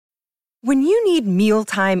When you need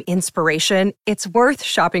mealtime inspiration, it's worth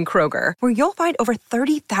shopping Kroger, where you'll find over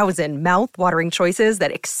 30,000 mouth-watering choices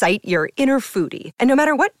that excite your inner foodie. And no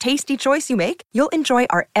matter what tasty choice you make, you'll enjoy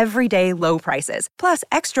our everyday low prices, plus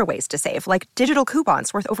extra ways to save, like digital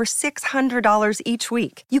coupons worth over $600 each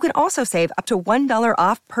week. You can also save up to $1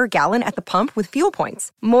 off per gallon at the pump with fuel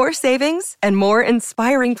points. More savings and more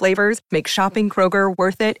inspiring flavors make shopping Kroger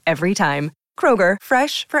worth it every time. Kroger,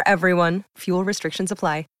 fresh for everyone. Fuel restrictions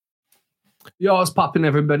apply. Yo, what's poppin',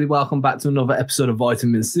 everybody? Welcome back to another episode of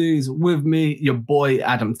Vitamin C's. With me, your boy,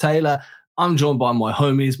 Adam Taylor. I'm joined by my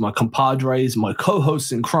homies, my compadres, my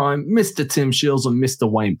co-hosts in crime, Mr. Tim Shields and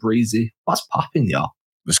Mr. Wayne Breezy. What's poppin', y'all?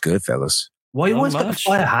 What's good, fellas? Why you always got the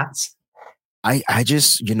fire hats? I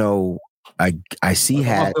just, I see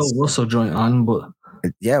hats. I feel Russell joint on, but...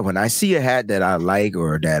 Yeah, when I see a hat that I like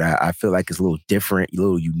or that I feel like is a little different, a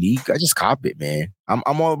little unique, I just cop it, man. I'm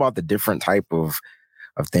all about the different type of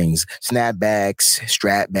things. Snapbacks,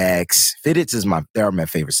 strapbacks, fitteds they're my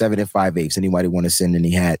favorite. 7 5/8. Anybody want to send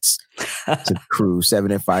any hats to the crew?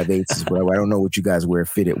 7 5/8 is whatever. I don't know what you guys wear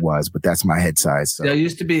fitted was, but that's my head size. So. Yeah, it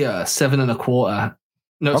used to be a 7 1/4.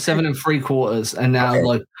 No, okay. 7 3/4. And now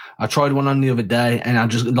like I tried one on the other day and I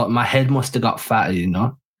just like my head must have got fatter, you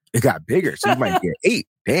know? It got bigger, so you might get 8.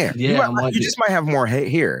 Damn. Yeah, you just might have more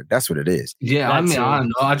hair. That's what it is. Yeah, I don't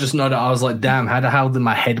know. I just know that I was like, damn, how the hell did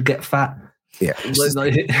my head get fat? Yeah, I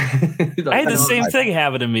had the same thing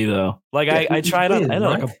happen to me though. Like I tried on.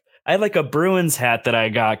 I had like a Bruins hat that I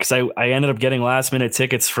got because I ended up getting last minute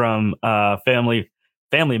tickets from a family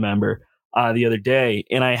member the other day,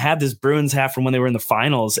 and I had this Bruins hat from when they were in the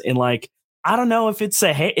finals, and like I don't know if it's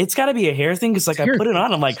it's got to be a hair thing because like I put it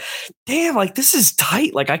on, I'm like, damn, like this is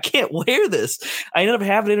tight, like I can't wear this. I ended up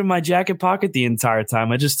having it in my jacket pocket the entire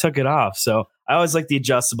time. I just took it off, so I always like the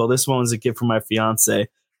adjustable. This one was a gift from my fiance.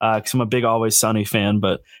 Because I'm a big Always Sunny fan,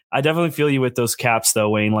 but I definitely feel you with those caps though,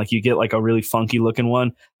 Wayne. Like you get like a really funky looking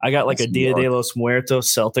one. I got like a Dia de los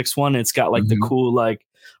Muertos Celtics one. It's got like the cool like,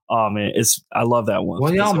 oh man, I love that one.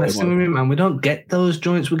 Well, y'all messing with me, man. We don't get those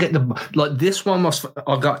joints. We get like this one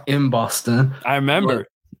I got in Boston. I remember.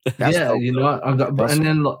 Like, yeah, you know, I got, and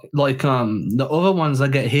then like the other ones I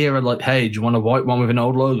get here are like, hey, do you want a white one with an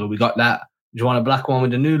old logo? We got that. Do you want a black one with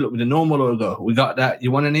the new with the normal logo? We got that. You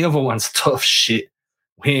want any other ones? Tough shit.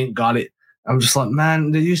 We ain't got it. I'm just like,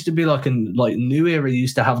 man, there used to be like in like New Era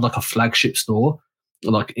used to have like a flagship store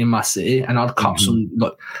like in my city, and I'd cop some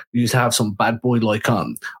like used to have some bad boy like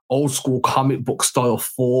old school comic book style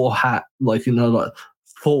 4 hat, like you know, like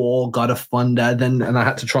 4 got a fun dad. Then and I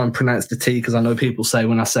had to try and pronounce the T because I know people say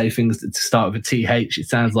when I say things to start with a TH, it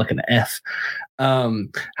sounds like an F.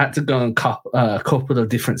 Had to go and cop a couple of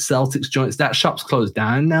different Celtics joints. That shop's closed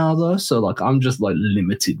down now though, so like I'm just like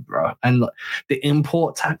limited, bro. And like the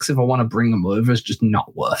import tax, if I want to bring them over, is just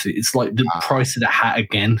not worth it. It's like the price of the hat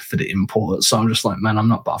again for the import. So I'm just like, man, I'm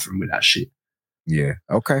not bothering with that shit. Yeah.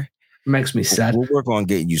 Okay. Makes me sad. We'll work on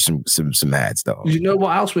getting you some ads though. You know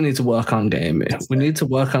what else we need to work on getting me? We need to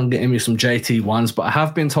work on getting me some JT ones, but I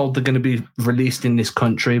have been told they're going to be released in this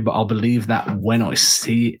country, but I'll believe that when I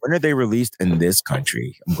see it. When are they released in this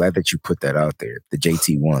country? I'm glad that you put that out there. The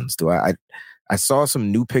JT ones. I saw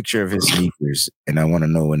some new picture of his sneakers and I want to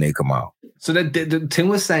know when they come out. So Tim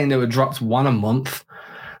was saying they were dropped one a month.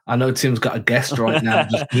 I know Tim's got a guest right now,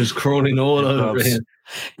 just crawling all over him.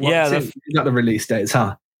 Tim, you got the release dates,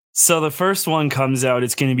 huh? So the first one comes out,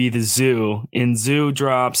 it's going to be the Zoo, and Zoo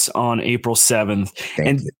drops on April 7th.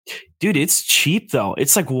 Dude, it's cheap though.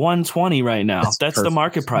 It's like $120 right now. That's the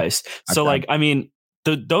market price. So like, I mean,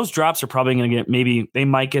 those drops are probably going to get, they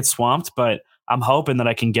might get swamped, but I'm hoping that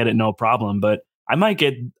I can get it no problem. But I might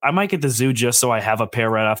get the Zoo just so I have a pair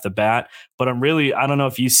right off the bat. But I don't know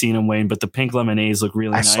if you've seen them, Wayne, but the pink lemonades look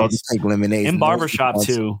really nice. I saw the pink lemonades. In barbershop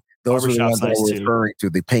too. Those are the ones I was referring to,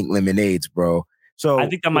 the pink lemonades, bro. So I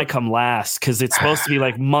think that might come last because it's supposed to be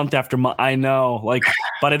like month after month. I know,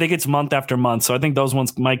 but I think it's month after month. So I think those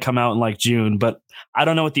ones might come out in like June, but I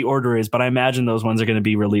don't know what the order is, but I imagine those ones are going to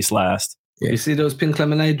be released last. Yeah. You see those pink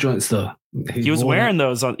lemonade joints though? He was wearing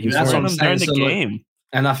those. He was wearing them during the game.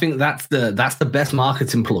 And I think that's the best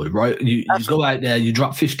marketing ploy, right? You go out there, you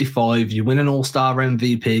drop 55, you win an all-star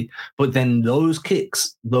MVP, but then those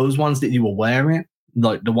kicks, those ones that you were wearing,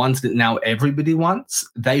 like the ones that now everybody wants,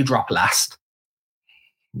 they drop last.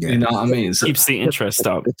 Yeah. You know what I mean? So, keeps the interest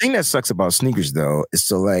up. The thing that sucks about sneakers, though, is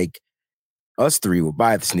so like us three will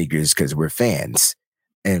buy the sneakers because we're fans,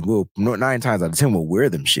 and we'll 9 times out of 10 we'll wear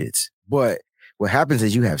them shits. But what happens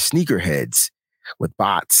is you have sneakerheads with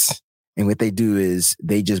bots, and what they do is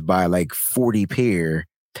they just buy like 40 pair,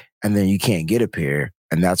 and then you can't get a pair,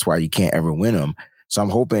 and that's why you can't ever win them. So I'm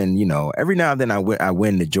hoping, every now and then I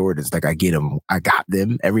win the Jordans. Like I get them. I got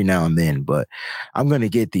them every now and then, but I'm going to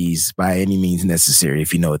get these by any means necessary,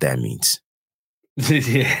 if you know what that means.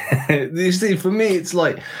 Yeah. You see, for me, it's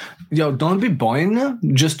like, don't be buying them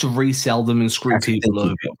just to resell them and screw people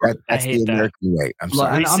over. That's the American way. I'm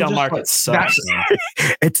sorry. Resale market sucks.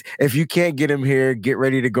 It's if you can't get them here, get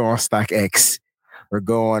ready to go on StockX or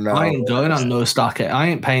go on. I ain't going on no StockX. I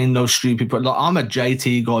ain't paying no stupid. But I'm a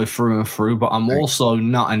JT guy through and through, but I'm also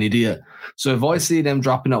not an idiot. So if I see them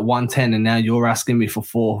dropping at 110 and now you're asking me for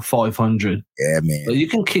 500, yeah, man, you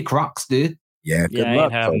can kick rocks, dude. Yeah, good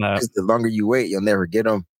luck. Because the longer you wait, you'll never get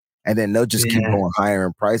them. And then they'll just keep going higher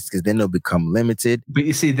in price because then they'll become limited. But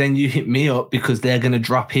you see, then you hit me up because they're going to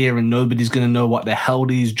drop here and nobody's going to know what the hell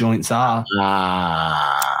these joints are.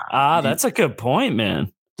 That's a good point,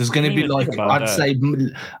 man. There's going to be like, I'd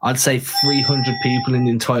say 300 people in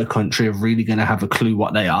the entire country are really going to have a clue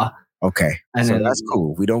what they are. Okay. And so that's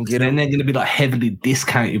cool. We don't get them. Then they're going to be like heavily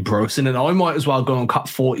discounted, bro. So then I might as well go and cut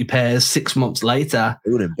 40 pairs 6 months later.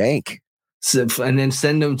 Do it in bank. So, and then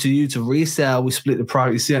send them to you to resell. We split the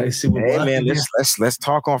price. You see what hey man, let's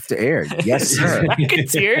talk off the air. Yes, sir.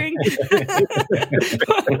 Racketeering.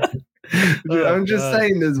 I'm just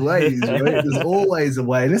saying, there's ways. Right? There's always a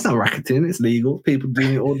way. It's not racketeering. It's legal. People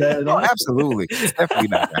doing it all day. No, absolutely. It's definitely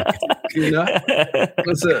not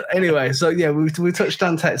racketeering. So anyway, we touched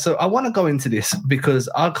on tech. So I want to go into this because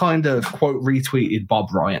I kind of quote retweeted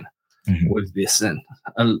Bob Ryan with this, and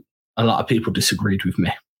a lot of people disagreed with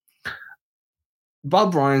me.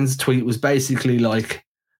 Bob Ryan's tweet was basically like,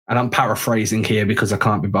 and I'm paraphrasing here because I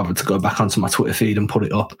can't be bothered to go back onto my Twitter feed and put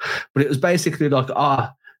it up, but it was basically like,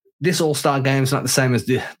 this All-Star game is not the same as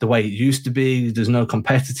the way it used to be. There's no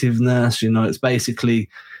competitiveness. It's basically,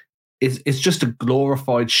 it's just a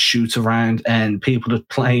glorified shoot around and people are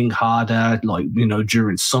playing harder, like,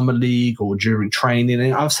 during summer league or during training.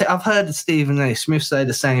 And I've heard Stephen A. Smith say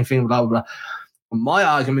the same thing, blah, blah, blah. My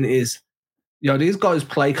argument is, these guys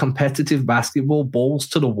play competitive basketball, balls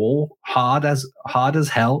to the wall, hard as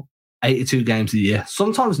hell, 82 games a year,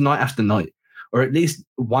 sometimes night after night, or at least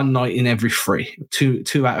one night in every three.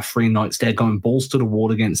 Two out of 3 nights, they're going balls to the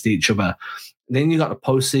wall against each other. Then you got the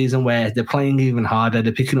postseason where they're playing even harder,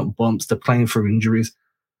 they're picking up bumps, they're playing through injuries.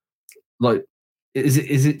 Like, is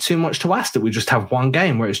it too much to ask that we just have one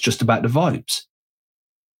game where it's just about the vibes?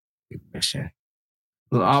 Good question.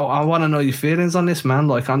 I want to know your feelings on this, man.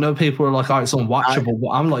 Like, I know people are like, it's unwatchable, but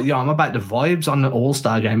I'm like, I'm about the vibes on the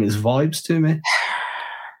All-Star game. It's vibes to me.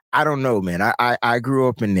 I don't know, man. I grew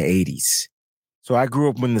up in the 80s. So I grew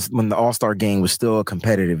up when the All-Star game was still a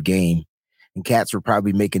competitive game, and cats were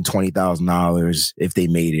probably making $20,000 if they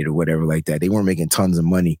made it or whatever like that. They weren't making tons of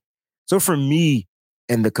money. So for me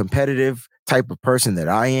and the competitive type of person that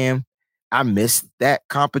I am, I miss that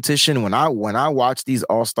competition. When I watch these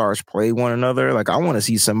all-stars play one another, like I want to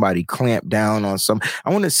see somebody clamp down on some.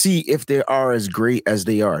 I want to see if they are as great as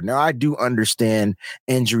they are. Now, I do understand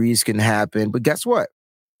injuries can happen, but guess what?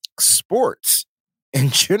 Sports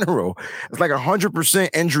in general, it's like 100%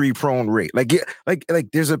 injury prone rate. Like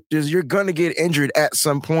you're gonna get injured at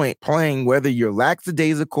some point playing, whether you're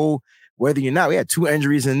lackadaisical, whether you're not. We had 2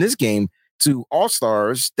 injuries in this game to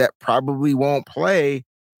all-stars that probably won't play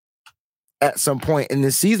at some point in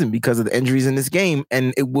this season because of the injuries in this game.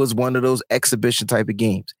 And it was one of those exhibition type of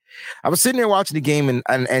games. I was sitting there watching the game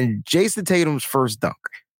and Jason Tatum's first dunk.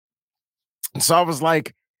 So I was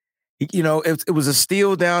like, it was a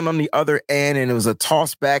steal down on the other end and it was a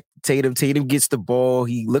toss back. Tatum gets the ball.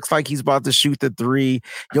 He looks like he's about to shoot the 3.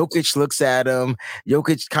 Jokic looks at him.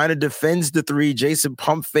 Jokic kind of defends the 3. Jason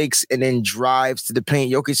pump fakes and then drives to the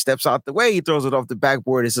paint. Jokic steps out the way. He throws it off the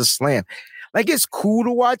backboard. It's a slam. Like, it's cool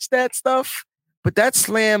to watch that stuff, but that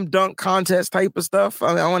slam dunk contest type of stuff,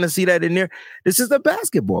 I want to see that in there. This is a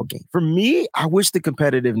basketball game. For me, I wish the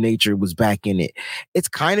competitive nature was back in it. It's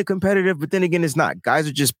kind of competitive, but then again, it's not. Guys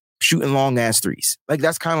are just shooting long-ass threes. Like,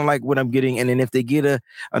 that's kind of like what I'm getting. And then if they get a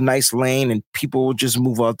nice lane and people will just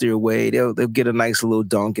move out their way, they'll get a nice little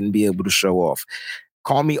dunk and be able to show off.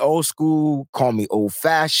 Call me old school, call me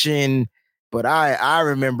old-fashioned, but I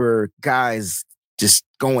remember guys just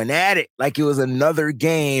going at it like it was another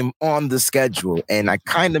game on the schedule. And I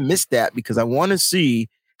kind of missed that because I want to see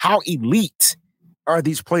how elite are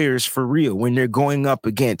these players for real when they're going up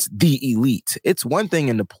against the elite. It's one thing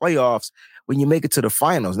in the playoffs when you make it to the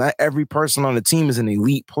finals. Not every person on the team is an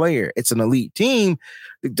elite player. It's an elite team,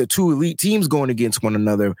 the 2 elite teams going against one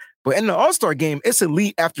another. But in the All-Star game, it's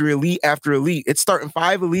elite after elite after elite. It's starting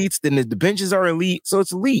 5 elites, then the benches are elite, so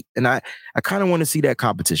it's elite. And I kind of want to see that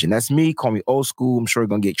competition. That's me. Call me old school. I'm sure it's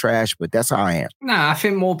going to get trashed, but that's how I am. Nah, I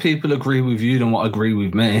think more people agree with you than what agree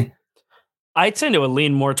with me. I tend to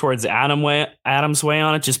lean more towards Adam's way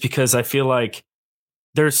on it, just because I feel like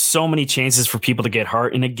there's so many chances for people to get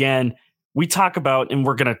hurt. And again, we talk about, and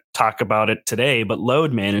we're going to talk about it today, but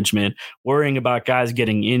load management, worrying about guys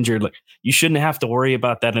getting injured. Like, you shouldn't have to worry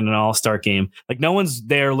about that in an all-star game. Like, no one's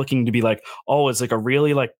there looking to be like, oh, it's like a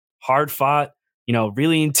really like hard fought,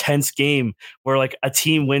 really intense game where like a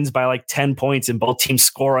team wins by like 10 points and both teams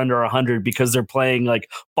score under 100 because they're playing like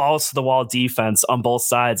balls to the wall defense on both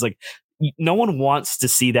sides. Like, no one wants to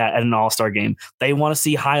see that at an all-star game. They want to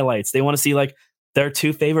see highlights. They want to see like their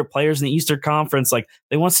two favorite players in the Eastern Conference. Like,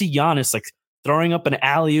 they want to see Giannis like throwing up an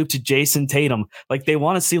alley-oop to Jason Tatum. Like, they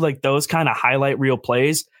want to see like those kind of highlight reel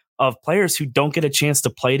plays of players who don't get a chance to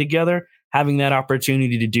play together, having that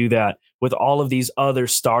opportunity to do that with all of these other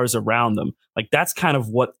stars around them. Like, that's kind of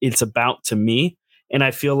what it's about to me. And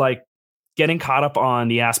I feel like getting caught up on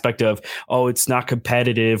the aspect of, oh, it's not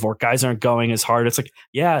competitive or guys aren't going as hard. It's like,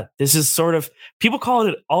 yeah, this is sort of, people call it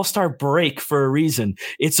an all-star break for a reason.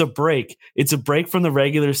 It's a break. It's a break from the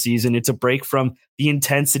regular season. It's a break from the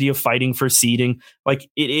intensity of fighting for seeding. Like,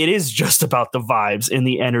 it is just about the vibes and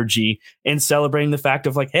the energy and celebrating the fact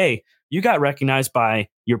of like, hey, you got recognized by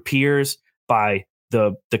your peers, by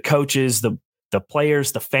the coaches, the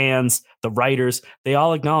players, the fans, the writers. They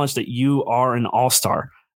all acknowledge that you are an all-star.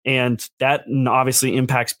 And that obviously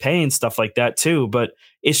impacts pay and stuff like that too. But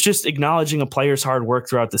it's just acknowledging a player's hard work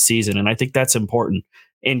throughout the season. And I think that's important.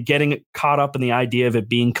 And getting caught up in the idea of it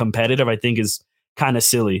being competitive, I think, is kind of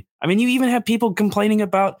silly. I mean, you even have people complaining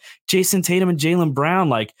about Jason Tatum and Jaylen Brown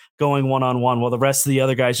like going one-on-one while the rest of the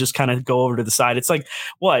other guys just kind of go over to the side. It's like,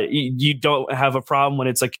 what? You don't have a problem when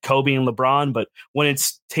it's like Kobe and LeBron, but when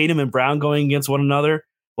it's Tatum and Brown going against one another,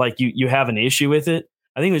 like you have an issue with it.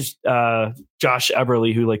 I think it was Josh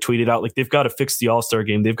Eberle who like tweeted out like, they've got to fix the All-Star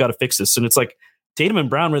game. They've got to fix this. And it's like, Tatum and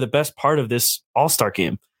Brown were the best part of this All-Star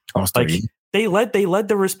game. All-Star like, game. They led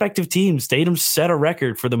their respective teams. Tatum set a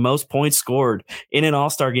record for the most points scored in an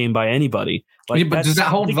All-Star game by anybody. Like, yeah, but does that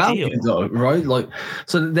hold value though, right? Like,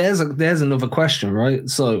 so there's another question, right?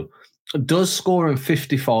 So does scoring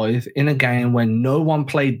 55 in a game when no one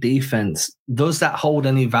played defense, does that hold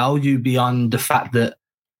any value beyond the fact that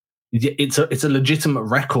it's a legitimate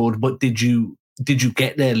record, but did you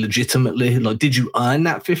get there legitimately? Like, did you earn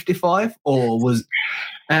that 55, or was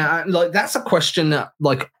like, that's a question that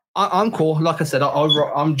like I'm cool. Like I said,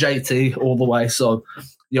 I'm JT all the way. So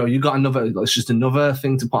you got another. It's just another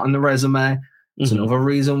thing to put on the resume. It's another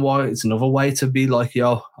reason why. It's another way to be like,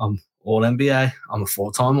 I'm all NBA. I'm a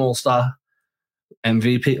 4-time All-Star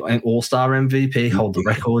MVP, All-Star MVP, hold the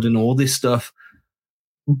record and all this stuff.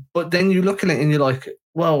 But then you look at it and you're like,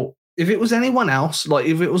 well, if it was anyone else, like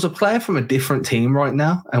if it was a player from a different team right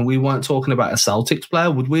now and we weren't talking about a Celtics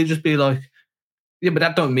player, would we just be like, yeah, but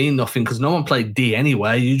that don't mean nothing because no one played D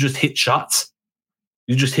anyway. You just hit shots.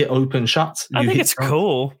 You just hit open shots. I think it's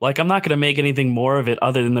cool. Like, I'm not going to make anything more of it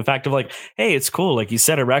other than the fact of like, hey, it's cool. Like, you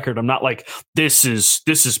set a record. I'm not like, this is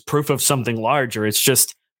proof of something larger. It's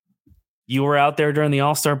just, you were out there during the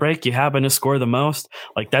All-Star break. You happen to score the most.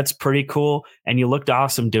 Like, that's pretty cool. And you looked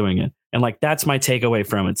awesome doing it. And like, that's my takeaway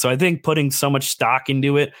from it. So I think putting so much stock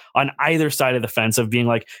into it on either side of the fence of being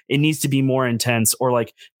like, it needs to be more intense or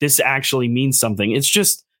like this actually means something. It's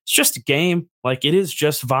just a game. Like, it is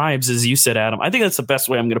just vibes, as you said, Adam. I think that's the best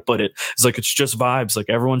way I'm going to put it. It's like, it's just vibes. Like,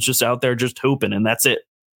 everyone's just out there just hooping and that's it.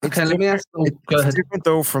 Okay, let me ask. It's different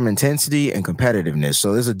though from intensity and competitiveness.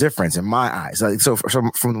 So there's a difference in my eyes. Like, so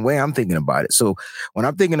from the way I'm thinking about it. So when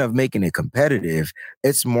I'm thinking of making it competitive,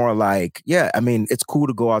 it's more like, yeah, I mean, it's cool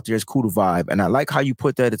to go out there. It's cool to vibe. And I like how you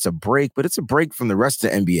put that. It's a break, but it's a break from the rest of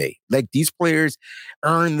the NBA. Like, these players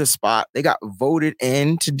earned the spot. They got voted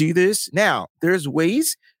in to do this. Now, there's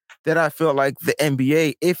ways that I feel like the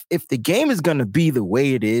NBA, if the game is going to be the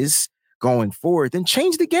way it is going forward, then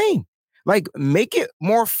change the game. Like, make it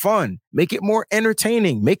more fun, make it more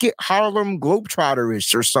entertaining, make it Harlem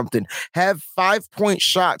Globetrotter-ish or something. Have 5-point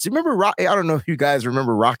shots. Remember, I don't know if you guys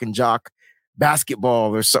remember Rock and Jock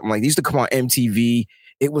basketball or something like that. They used to come on MTV.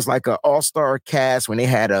 It was like an all-star cast when they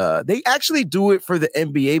had they actually do it for the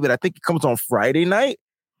NBA, but I think it comes on Friday night.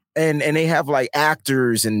 And they have like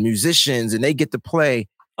actors and musicians and they get to play.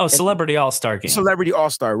 Oh, Celebrity All-Star game. Celebrity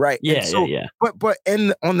All-Star, right. Yeah, yeah. But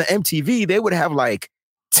on the MTV, they would have like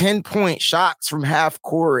 10-point shots from half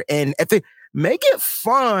court. And if they make it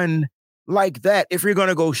fun like that, if you're going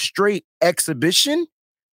to go straight exhibition,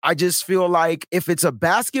 I just feel like if it's a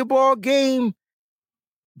basketball game,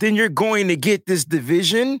 then you're going to get this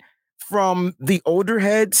division from the older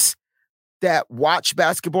heads that watch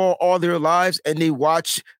basketball all their lives. And they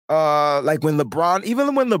watch like when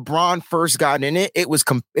LeBron first got in it, it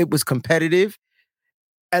was competitive.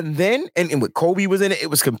 And then, and with Kobe was in it, it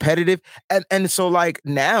was competitive. And so like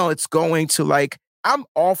now it's going to like, I'm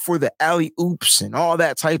all for the alley oops and all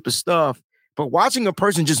that type of stuff. But watching a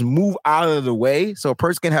person just move out of the way so a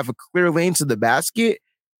person can have a clear lane to the basket,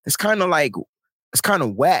 it's kind of like, it's kind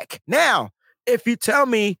of whack. Now, if you tell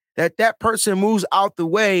me that person moves out the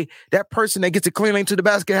way, that person that gets a clear lane to the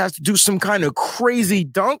basket has to do some kind of crazy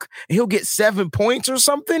dunk and he'll get 7 points or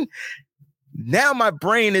something. Now my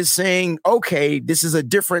brain is saying, okay, this is a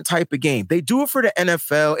different type of game. They do it for the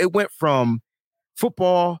NFL. It went from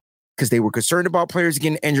football because they were concerned about players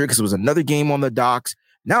getting injured because it was another game on the docks.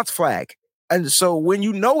 Now it's flag. And so when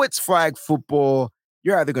you know it's flag football,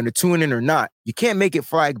 you're either going to tune in or not. You can't make it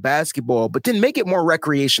flag basketball, but then make it more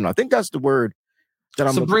recreational. I think that's the word that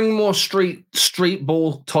I'm. So bring more street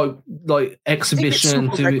ball type like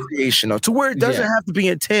exhibition to recreational to where it doesn't have to be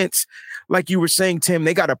intense. Like you were saying, Tim,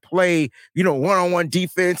 they got to play, one-on-one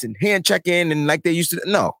defense and hand check in and like they used to.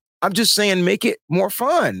 No, I'm just saying, make it more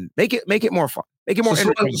fun. Make it more fun. Make it more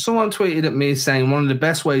entertaining. Someone tweeted at me saying one of the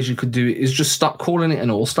best ways you could do it is just stop calling it an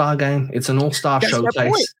all-star game. It's an all-star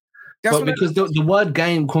showcase. But because the word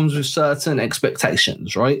game comes with certain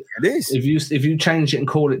expectations, right? It is. If you change it and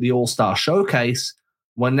call it the all-star showcase,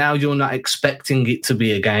 well, now you're not expecting it to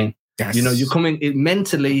be a game. You're coming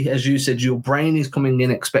mentally, as you said, your brain is coming in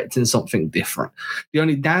expecting something different. The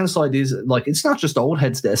only downside is like it's not just old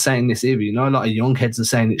heads that are saying this either. A lot of young heads are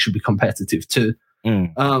saying it should be competitive too.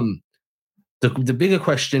 The bigger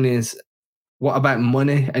question is, what about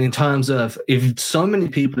money? And in terms of if so many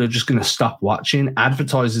people are just going to stop watching,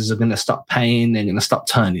 advertisers are going to stop paying, they're going to stop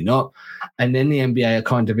turning up. And then the NBA are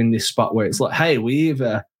kind of in this spot where it's like, hey, we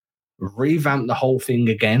either revamp the whole thing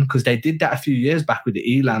again, because they did that a few years back with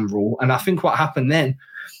the Elam rule. And I think what happened then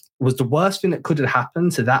was the worst thing that could have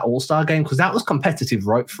happened to that All-Star game, because that was competitive,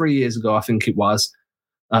 right? 3 years ago, I think it was,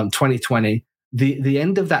 2020. The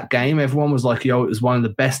end of that game, everyone was like, yo, it was one of the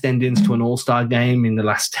best endings to an All-Star game in the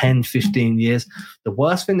last 10, 15 years. The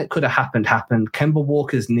worst thing that could have happened. Kemba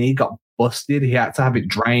Walker's knee got busted. He had to have it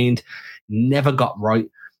drained. Never got right.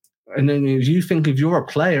 And then if you think if you're a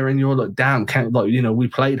player and you're like, damn, we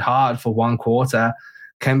played hard for one quarter.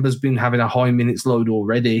 Kemba's been having a high minutes load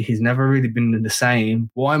already. He's never really been the same.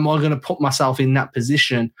 Why am I going to put myself in that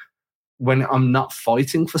position when I'm not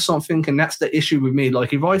fighting for something? And that's the issue with me.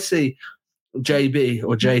 Like if I see JB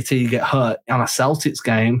or JT get hurt on a Celtics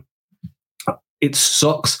game, it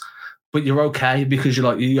sucks, but you're okay because you're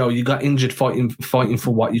like, you got injured fighting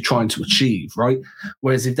for what you're trying to achieve, right?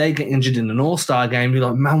 Whereas if they get injured in an All-Star game, you're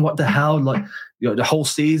like, man, what the hell? Like, the whole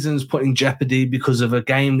season's put in jeopardy because of a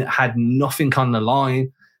game that had nothing on the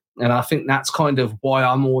line. And I think that's kind of why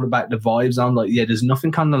I'm all about the vibes. I'm like, yeah, there's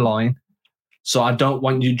nothing on the line, so I don't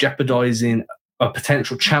want you jeopardizing a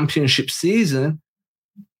potential championship season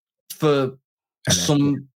for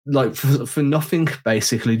some for nothing,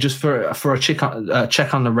 basically, just for a check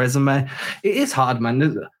on the resume. It is hard,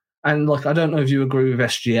 man. And like, I don't know if you agree with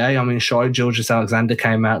SGA. I mean, Shai Gilgeous-Alexander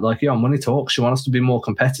came out like, "Yo, money talks. You want us to be more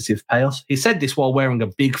competitive? Pay us." He said this while wearing a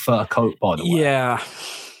big fur coat, by the way. Yeah,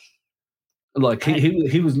 like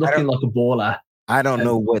he was looking like a baller. I don't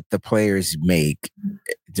know what the players make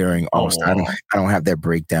during All-Star. I don't have that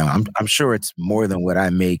breakdown. I'm sure it's more than what I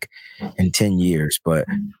make in 10 years, but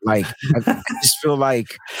like I just feel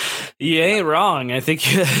like you ain't wrong. I think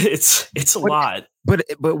it's a lot. But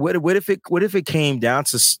what if it came down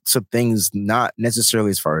to some things, not necessarily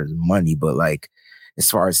as far as money, but like as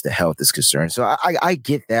far as the health is concerned. So I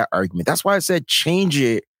get that argument. That's why I said change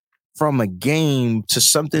it from a game to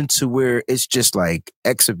something to where it's just like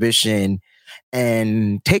exhibition.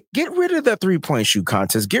 And get rid of the 3-point shoot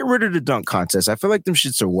contest. Get rid of the dunk contest. I feel like them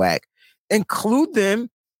shits are whack. Include them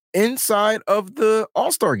inside of the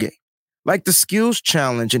All-Star game, like the skills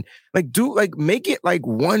challenge, and make it like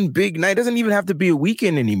one big night. It doesn't even have to be a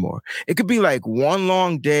weekend anymore. It could be like one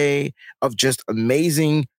long day of just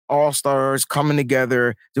amazing All-Stars coming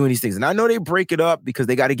together, doing these things. And I know they break it up because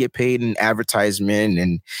they got to get paid in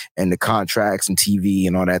advertisement and the contracts and TV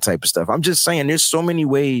and all that type of stuff. I'm just saying there's so many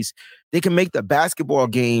ways they can make the basketball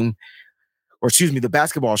game, the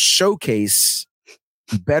basketball showcase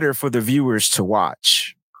better for the viewers to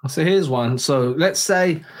watch. So here's one. So let's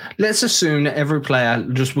assume that every player,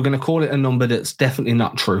 we're going to call it a number that's definitely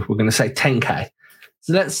not true. We're going to say 10K.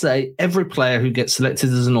 So let's say every player who gets selected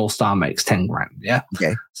as an All-Star makes 10 grand. Yeah.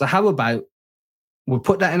 Okay. So how about we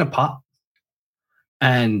put that in a pot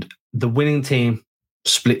and the winning team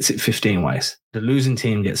splits it 15 ways. The losing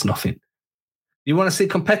team gets nothing. You want to see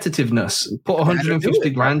competitiveness? Put 150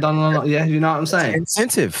 grand on. Yeah, you know what I'm saying?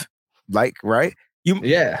 Incentive, like, right?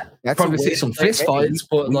 That's probably see some fist fights,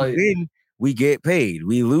 but like we get paid.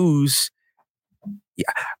 We lose,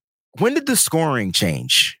 When did the scoring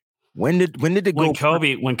change? When did it go?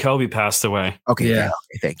 When Kobe passed away. Okay, yeah.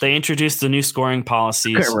 Thank you. They introduced the new scoring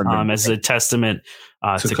policies as a testament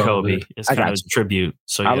to Kobe. It's kind of a tribute.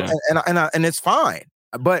 So yeah, and it's fine.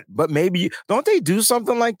 But maybe don't they do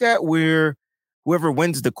something like that where whoever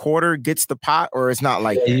wins the quarter gets the pot, or it's not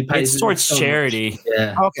like it's towards charity.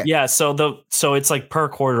 Yeah. Okay. Yeah. So it's like per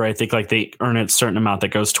quarter. I think like they earn a certain amount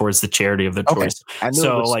that goes towards the charity of the choice.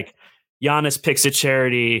 So like Giannis picks a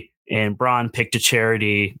charity. And Bron picked a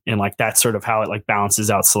charity, and like that's sort of how it like balances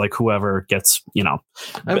out. So like whoever gets,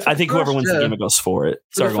 I think whoever wins the game, it goes for it.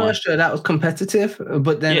 For the first year, that was competitive,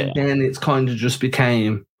 but then again, it's kind of just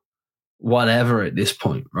became whatever at this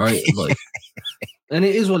point, right? Like, and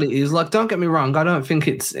it is what it is. Like, don't get me wrong, I don't think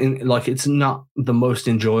it's not the most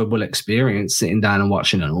enjoyable experience sitting down and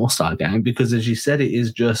watching an All-Star game because, as you said,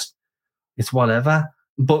 it's whatever.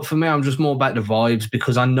 But for me, I'm just more about the vibes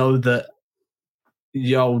because I know that.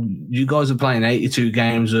 You guys are playing 82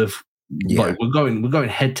 games of like we're going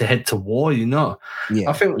head to head to war, Yeah.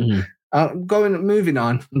 I think moving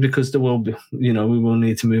on because there will be, we will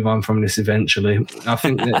need to move on from this eventually. I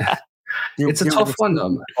think that it's a tough one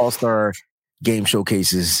though. All-Star game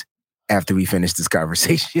showcases after we finish this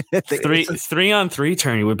conversation. 3-on-3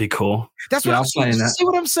 tourney would be cool. That's what I'm saying. See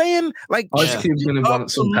what I'm saying? Like Ice Cube's gonna want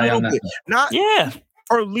some pay on that.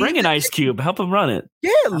 Or bring an Ice Cube, help him run it.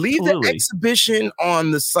 Yeah, leave the exhibition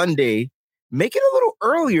on the Sunday. Make it a little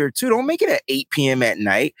earlier too. Don't make it at 8 p.m. at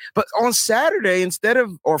night. But on Saturday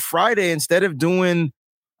or Friday, instead of doing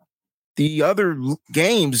the other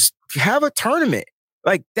games, have a tournament.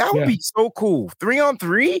 Like that would be so cool.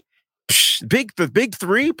 3-on-3, the big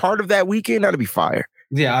three part of that weekend. That'd be fire.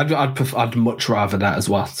 Yeah, I'd much rather that as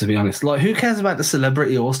well, to be honest. Like, who cares about the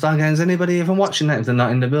celebrity All-Star games? Anybody even watching that if they're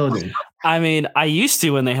not in the building? I mean, I used to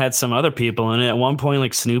when they had some other people in it. At one point,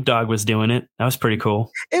 like Snoop Dogg was doing it. That was pretty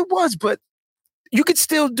cool. It was, but you could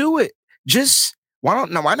still do it. Just why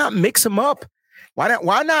not mix them up? Why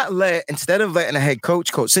not instead of letting a head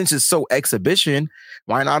coach, since it's so exhibition,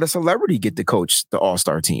 why not a celebrity get to coach the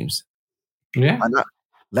All-Star teams? Yeah. Why not?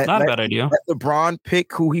 Not a bad idea. Let LeBron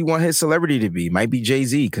pick who he want his celebrity to be. Might be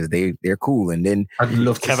Jay-Z because they're cool. And then I'd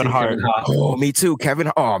love Kevin Hart. Oh, me too.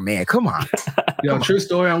 Oh man, come on. True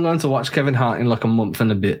story. I'm going to watch Kevin Hart in like a month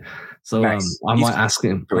and a bit. So nice. I might ask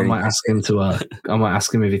him. I might ask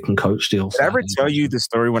him if he can coach the All-Star. Did I ever tell you the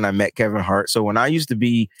story when I met Kevin Hart? So when I used to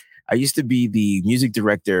be the music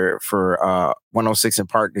director for 106 in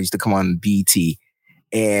Park. They used to come on BT.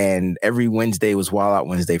 And every Wednesday was Wild Out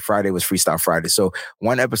Wednesday. Friday was Freestyle Friday. So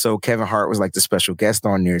one episode, Kevin Hart was like the special guest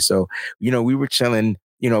on there. So, we were chilling,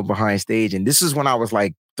 behind stage. And this is when I was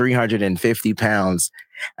like 350 pounds.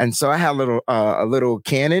 And so I had a little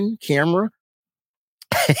Canon camera.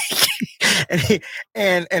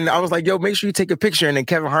 and I was like, yo, make sure you take a picture. And then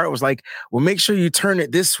Kevin Hart was like, well, make sure you turn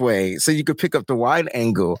it this way so you could pick up the wide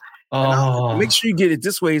angle. Like, make sure you get it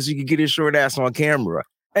this way so you can get his short ass on camera.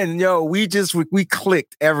 And we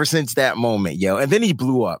clicked ever since that moment, And then he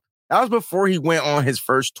blew up. That was before he went on his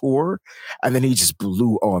first tour. And then he just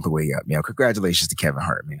blew all the way up, Congratulations to Kevin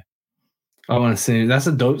Hart, man. I want to see. That's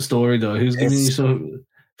a dope story, though. Who's giving you some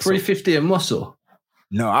 350 a muscle?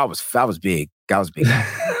 No, I was big. I was big.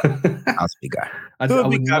 I was a big guy.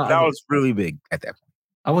 I was really big at that point.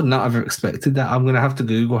 I would not have expected that. I'm going to have to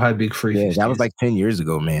Google how big 350 is. That was like 10 years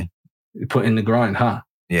ago, man. You put in the grind, huh?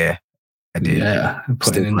 Yeah. I did. Yeah.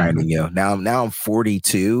 Still grinding, Now I'm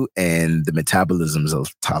 42 and the metabolism's a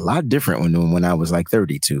lot different when I was like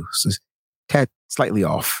 32. So it's slightly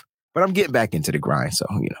off. But I'm getting back into the grind. So,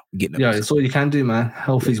 getting up. Yeah, it's all you can do, man.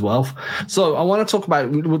 Health is wealth. So I want to talk about,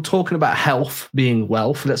 we're talking about health being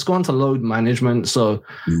wealth. Let's go on to load management. So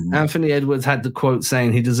Anthony Edwards had the quote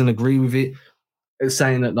saying he doesn't agree with it. It's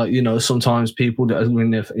saying that, sometimes people that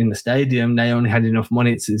are in the stadium, they only had enough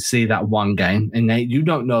money to see that one game. And you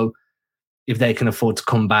don't know if they can afford to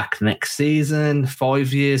come back next season,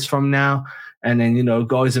 5 years from now. And then,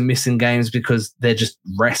 guys are missing games because they're just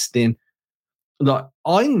resting. Like,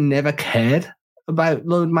 I never cared about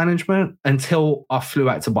load management until I flew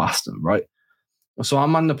out to Boston, right? So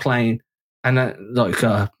I'm on the plane and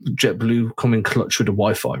JetBlue coming clutch with the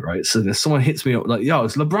Wi-Fi, right? So then someone hits me up like, yo,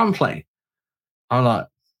 is LeBron playing? I'm like,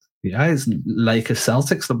 yeah, it's Lakers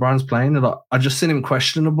Celtics. LeBron's playing. They're like, I just seen him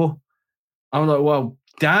questionable. I'm like, well,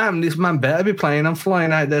 damn, this man better be playing. I'm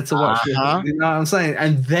flying out there to watch it. You know what I'm saying?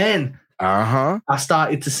 And then I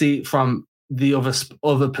started to see it from the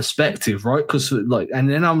other perspective, right? Because and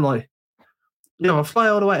then I'm like, I fly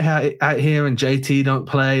all the way out here and JT don't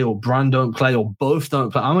play or Bron don't play or both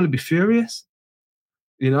don't play. I'm going to be furious,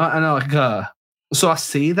 and So I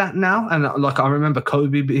see that now, and like I remember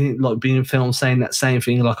Kobe being filmed saying that same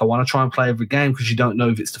thing. Like, I want to try and play every game because you don't know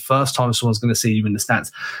if it's the first time someone's going to see you in the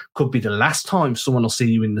stands. Could be the last time someone will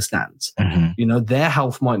see you in the stands. Mm-hmm. You know, their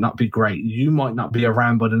health might not be great. You might not be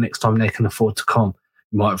around by the next time they can afford to come.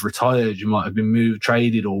 You might have retired. You might have been moved,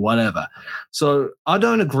 traded, or whatever. So I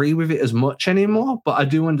don't agree with it as much anymore, but I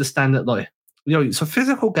do understand that, like, you know, it's a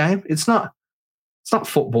physical game. It's not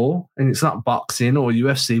football and it's not boxing or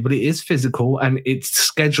UFC, but it is physical and its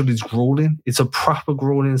schedule is grueling. It's a proper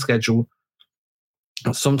grueling schedule.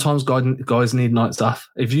 Sometimes guys need nights off.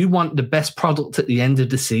 If you want the best product at the end of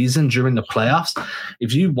the season during the playoffs,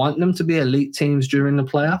 if you want them to be elite teams during the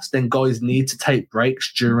playoffs, then guys need to take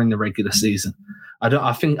breaks during the regular season. I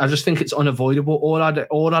just think it's unavoidable. All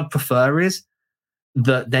I'd prefer is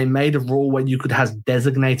that they made a rule where you could have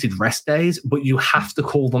designated rest days, but you have to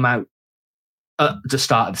call them out at the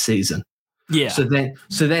start of the season. Yeah. So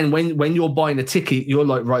then when you're buying a ticket, you're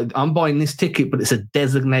like, right, I'm buying this ticket, but it's a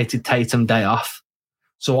designated Tatum day off.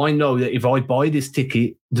 So I know that if I buy this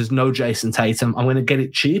ticket, there's no Jason Tatum. I'm going to get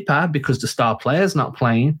it cheaper because the star player's not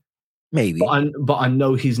playing. Maybe. But I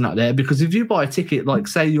know he's not there, because if you buy a ticket, like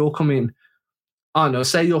say you're coming, I don't know,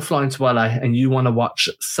 say you're flying to LA and you want to watch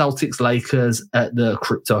Celtics Lakers at the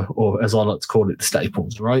Crypto, or as I like to call it, the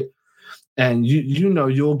Staples, right? And you know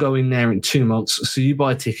you're going there in 2 months, so you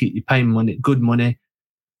buy a ticket, you pay money, good money.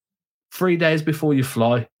 3 days before you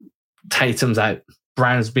fly, Tatum's out.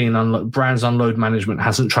 Brown's on load management,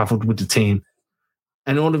 hasn't travelled with the team,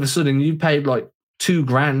 and all of a sudden you paid like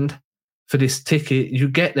 $2,000 for this ticket. You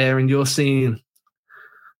get there and you're seeing,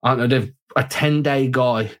 I don't know, a 10-day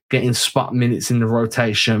guy getting spot minutes in the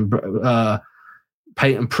rotation.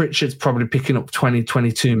 Peyton Pritchard's probably picking up 20,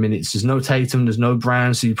 22 minutes. There's no Tatum, there's no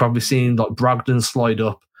Brown, so you're probably seeing like Brogdon slide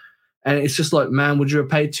up. And it's just like, man, would you have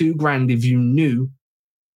paid $2,000 if you knew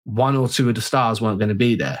one or two of the stars weren't going to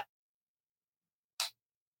be there?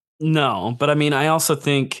 No, but I mean, I also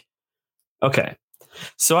think, okay,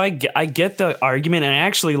 so I get the argument, and I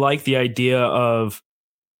actually like the idea of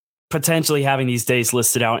potentially having these days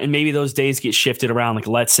listed out, and maybe those days get shifted around. Like,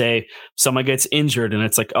 let's say someone gets injured and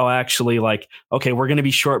it's like, oh, actually, like, okay, we're going to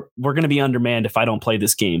be short. We're going to be undermanned if I don't play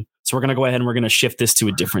this game. So we're going to go ahead and we're going to shift this to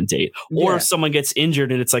a different date. Yeah. Or if someone gets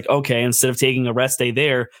injured and it's like, okay, instead of taking a rest day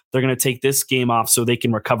there, they're going to take this game off so they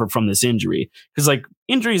can recover from this injury. Because like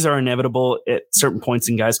injuries are inevitable at certain points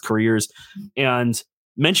in guys' careers. And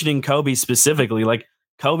mentioning Kobe specifically, like,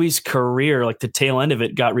 Kobe's career, like the tail end of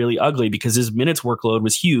it, got really ugly because his minutes workload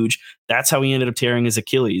was huge. That's how he ended up tearing his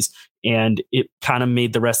Achilles. And it kind of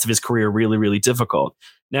made the rest of his career really, really difficult.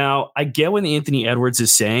 Now, I get what Anthony Edwards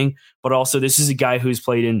is saying, but also this is a guy who's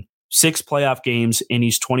played in 6 playoff games and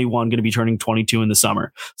he's 21, going to be turning 22 in the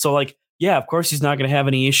summer. So like, yeah, of course he's not going to have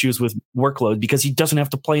any issues with workload because he doesn't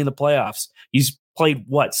have to play in the playoffs. He's played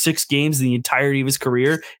 6 games in the entirety of his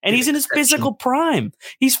career, and he's in his physical prime.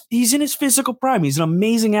 He's in his physical prime. He's an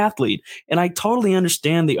amazing athlete, and I totally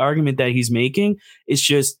understand the argument that he's making. It's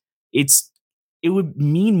just it would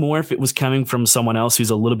mean more if it was coming from someone else who's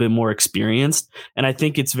a little bit more experienced. And I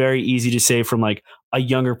think it's very easy to say from like a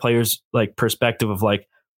younger player's like perspective of like,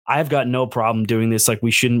 I've got no problem doing this. Like,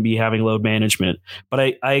 we shouldn't be having load management.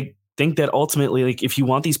 But I think that ultimately, like, if you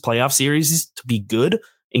want these playoff series to be good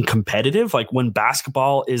and competitive, like when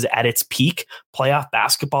basketball is at its peak, playoff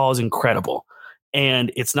basketball is incredible.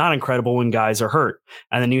 And it's not incredible when guys are hurt.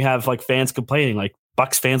 And then you have like fans complaining, like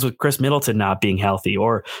Bucks fans with Chris Middleton not being healthy,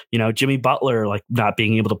 or, you know, Jimmy Butler like not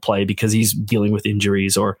being able to play because he's dealing with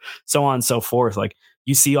injuries, or so on and so forth. Like,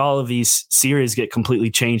 you see all of these series get completely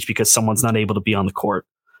changed because someone's not able to be on the court.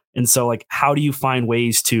 And so like, how do you find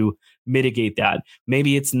ways to mitigate that?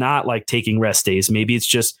 Maybe it's not like taking rest days. Maybe it's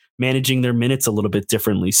just managing their minutes a little bit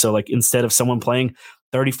differently. So like, instead of someone playing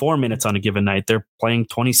 34 minutes on a given night, they're playing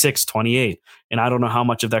 26, 28. And I don't know how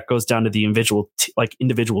much of that goes down to the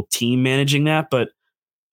individual team managing that. But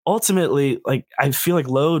ultimately, like, I feel like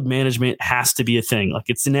load management has to be a thing. Like,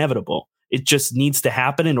 it's inevitable. It just needs to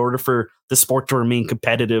happen in order for the sport to remain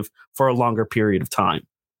competitive for a longer period of time.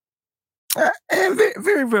 And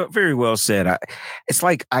very, very, very well said. It's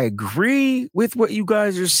like I agree with what you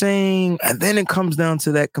guys are saying, and then it comes down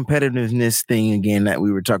to that competitiveness thing again that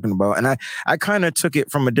we were talking about. And I kind of took it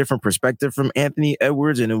from a different perspective from Anthony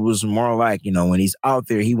Edwards, and it was more like, you know, when he's out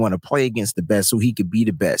there, he want to play against the best so he could be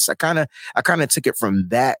the best. I kind of took it from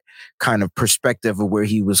that kind of perspective of where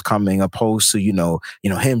he was coming, opposed to,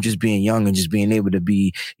 him just being young and just being able to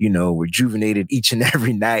be, rejuvenated each and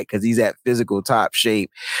every night because he's at physical top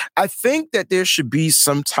shape. I think that there should be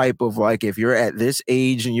some type of like, if you're at this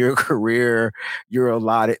age in your career, you're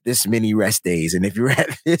allotted this many rest days. And if you're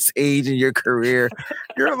at this age in your career,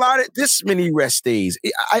 you're allotted this many rest days.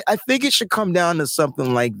 I think it should come down to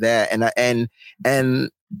something like that. And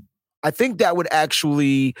I think that would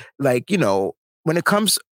actually, like, when it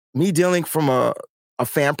comes me dealing from a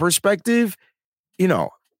fan perspective,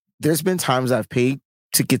 there's been times I've paid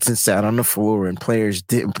tickets and sat on the floor and players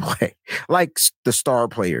didn't play, like the star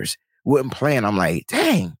players wouldn't play. And I'm like,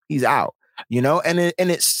 dang, he's out, and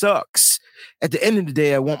it sucks. At the end of the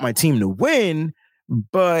day, I want my team to win,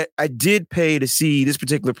 but I did pay to see this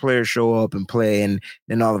particular player show up and play, and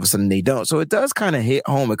then all of a sudden they don't. So it does kind of hit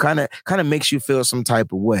home. It kind of makes you feel some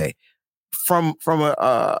type of way. From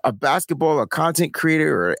a basketball, a content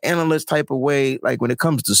creator or analyst type of way, like when it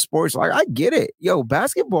comes to sports, like I get it. Yo,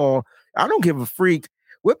 basketball, I don't give a freak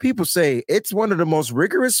what people say. It's one of the most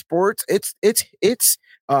rigorous sports. It's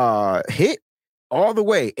hit all the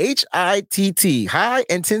way. HITT, high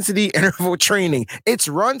intensity interval training. It's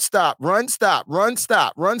run, stop, run, stop, run,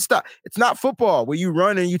 stop, run, stop. It's not football where you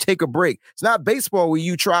run and you take a break. It's not baseball where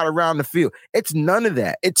you trot around the field. It's none of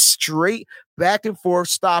that. It's straight back and forth,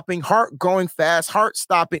 stopping, heart going fast, heart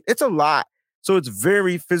stopping. It's a lot. So it's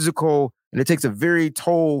very physical and it takes a very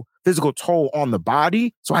physical toll on the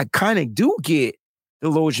body. So I kind of do get the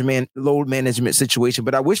load management situation,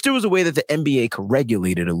 but I wish there was a way that the NBA could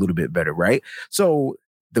regulate it a little bit better, right? So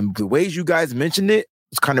the ways you guys mentioned it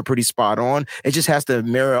was kind of pretty spot on. It just has to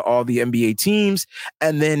mirror all the NBA teams,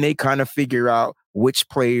 and then they kind of figure out which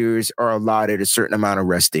players are allotted a certain amount of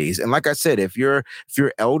rest days. And like I said, if you're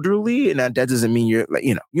elderly, and that doesn't mean you're like,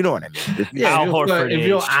 you know what I mean? If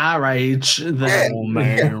you're our age, then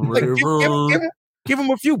give them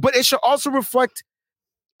a few, but it should also reflect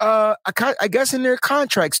I guess in their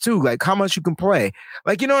contracts too, like how much you can play.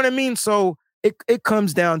 Like, you know what I mean? So it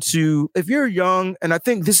comes down to, if you're young, and I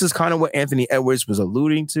think this is kind of what Anthony Edwards was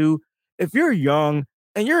alluding to. If you're young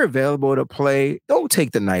and you're available to play, don't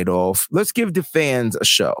take the night off. Let's give the fans a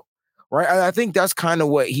show, right? I think that's kind of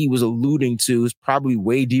what he was alluding to. Is probably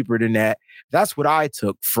way deeper than that. That's what I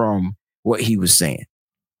took from what he was saying.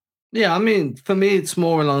 Yeah, I mean, for me, it's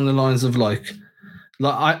more along the lines of like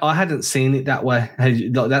I hadn't seen it that way.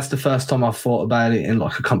 That's the first time I've thought about it in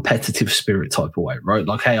like a competitive spirit type of way, right?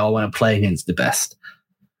 Like, hey, I want to play against the best.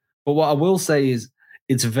 But what I will say is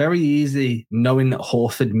it's very easy knowing that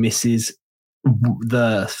Horford misses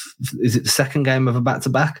the second game of a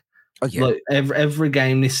back-to-back? Oh, yeah. Like every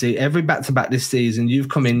game this season, every back-to-back this season, you've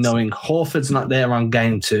come in knowing Horford's not there on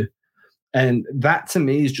game 2. And that to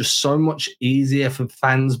me is just so much easier for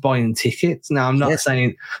fans buying tickets. Now, I'm not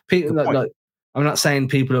saying people I'm not saying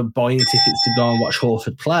people are buying tickets to go and watch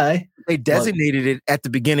Horford play. They designated it at the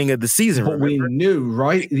beginning of the season. But we knew,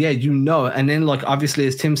 right? Yeah, And then, like, obviously,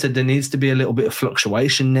 as Tim said, there needs to be a little bit of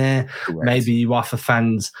fluctuation there. Correct. Maybe you offer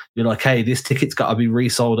fans, you're like, hey, this ticket's got to be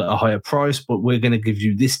resold at a higher price, but we're going to give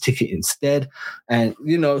you this ticket instead. And,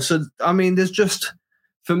 so, I mean,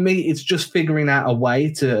 for me, it's just figuring out a way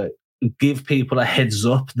to give people a heads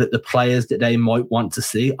up that the players that they might want to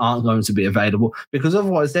see aren't going to be available, because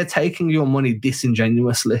otherwise they're taking your money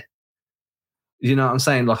disingenuously. You know what I'm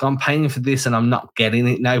saying? Like, I'm paying for this and I'm not getting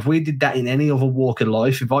it. Now, if we did that in any other walk of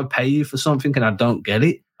life, if I pay you for something and I don't get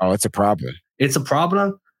it, it's a problem. It's a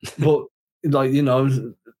problem. But like,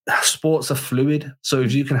 sports are fluid. So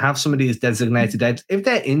if you can have somebody who's designated dead, if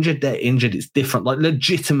they're injured, it's different, like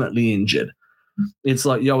legitimately injured. It's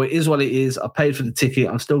like, it is what it is. I paid for the ticket.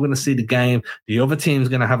 I'm still going to see the game. The other team's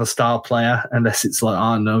going to have a star player, unless it's like,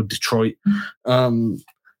 oh no, Detroit.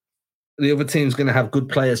 The other team's going to have good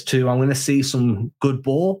players too. I'm going to see some good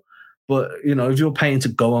ball. But, if you're paying to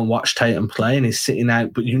go and watch Tatum play and he's sitting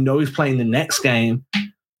out, but he's playing the next game,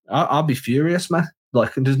 I'll be furious, man.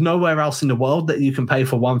 Like, there's nowhere else in the world that you can pay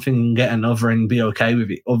for one thing and get another and be okay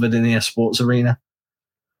with it other than in a sports arena.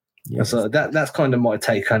 Yeah. So that's kind of my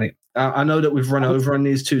take on it. I know that we've run over on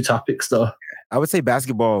these two topics, though. I would say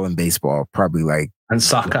basketball and baseball, probably and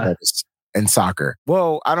soccer. And soccer.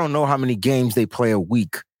 Well, I don't know how many games they play a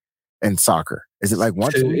week in soccer. Is it like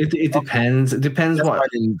once a week? It depends. It depends. That's what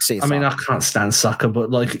I mean, I can't stand soccer, but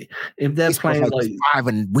like if they're playing like 5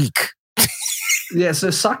 a week. Yeah, so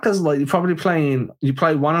soccer's like you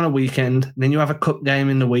play one on a weekend, then you have a cup game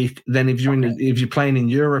in the week. Then if you're playing in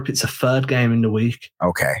Europe, it's a third game in the week.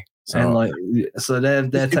 Okay. So they're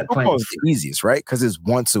playing the easiest, right? Because it's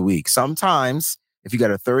once a week. Sometimes if you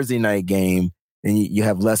got a Thursday night game, and you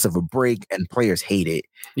have less of a break, and players hate it.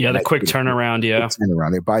 Yeah, the quick turnaround. Yeah,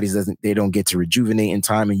 turnaround. Their bodies they don't get to rejuvenate in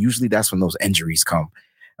time, and usually that's when those injuries come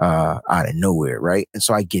out of nowhere, right? And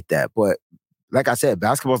so I get that, but like I said,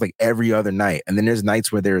 basketball is like every other night, and then there's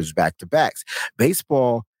nights where there's back to backs.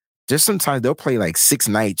 Baseball, just sometimes they'll play like 6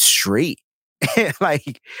 nights straight, and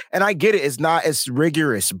I get it, it's not as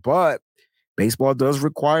rigorous, but baseball does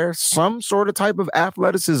require some sort of type of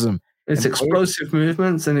athleticism. It's explosive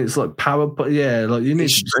movements and it's like power, but yeah, like you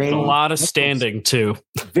need a lot of standing too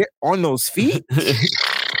on those feet.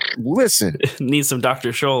 Listen, need some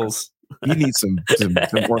Dr. Scholl's. You need some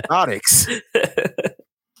orthotics.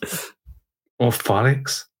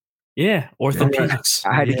 Orthotics? Yeah, orthopedics.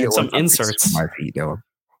 I had to get some inserts. My feet, though.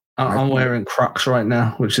 I'm wearing Crocs right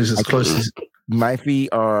now, which is as close as. My feet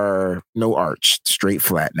are no arch, straight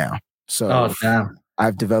flat now. So oh, damn.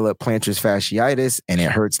 I've developed plantar fasciitis and it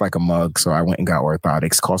hurts like a mug. So I went and got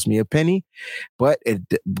orthotics. Cost me a penny, but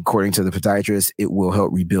according to the podiatrist, it will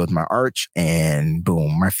help rebuild my arch and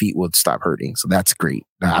boom, my feet will stop hurting. So that's great.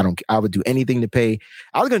 I would do anything to pay.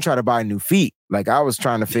 I was going to try to buy new feet. Like I was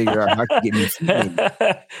trying to figure out how to get new feet.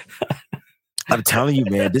 I'm telling you,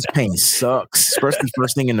 man, this pain sucks, especially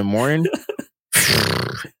first thing in the morning.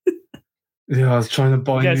 Yeah, I was trying to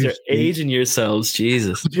buy. You guys are aging yourselves,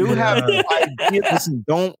 Jesus. You have no idea. Listen,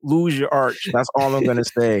 don't lose your arch. That's all I'm gonna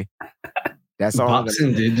say. That's all.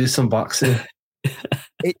 Boxing, dude. Do some boxing.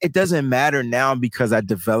 It doesn't matter now because I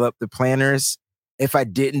developed the planters. If I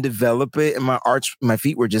didn't develop it and my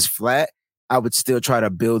feet were just flat, I would still try to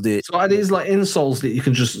build it. So are these like insoles that you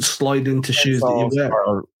can just slide into shoes that you wear?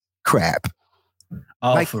 Are crap.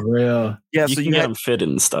 Oh, like, for real? Yeah, so you get them fitted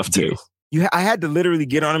and stuff too. I had to literally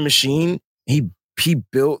get on a machine. He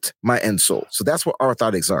built my insole. So that's what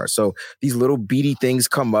orthotics are. So these little beady things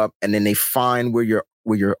come up and then they find where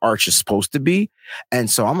your arch is supposed to be. And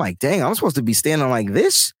so I'm like, dang, I'm supposed to be standing like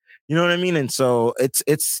this. You know what I mean? And so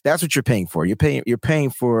it's that's what you're paying for. You're paying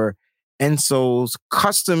for insoles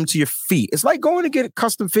custom to your feet. It's like going to get a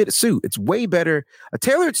custom fitted suit. It's way better. A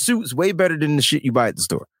tailored suit is way better than the shit you buy at the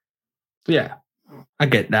store. Yeah, I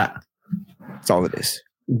get that. That's all it is.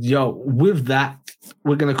 Yo, with that,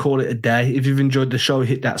 we're going to call it a day. If you've enjoyed the show,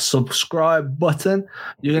 hit that subscribe button.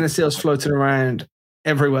 You're going to see us floating around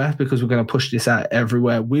everywhere because we're going to push this out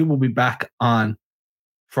everywhere. We will be back on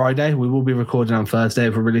Friday. We will be recording on Thursday.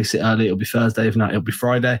 If we release it early, it'll be Thursday. If not, it'll be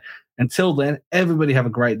Friday. Until then, everybody have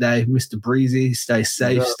a great day. Mr. Breezy, stay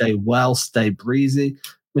safe, stay well, stay breezy.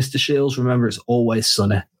 Mr. Shields, remember, it's always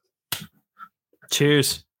sunny.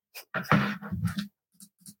 Cheers.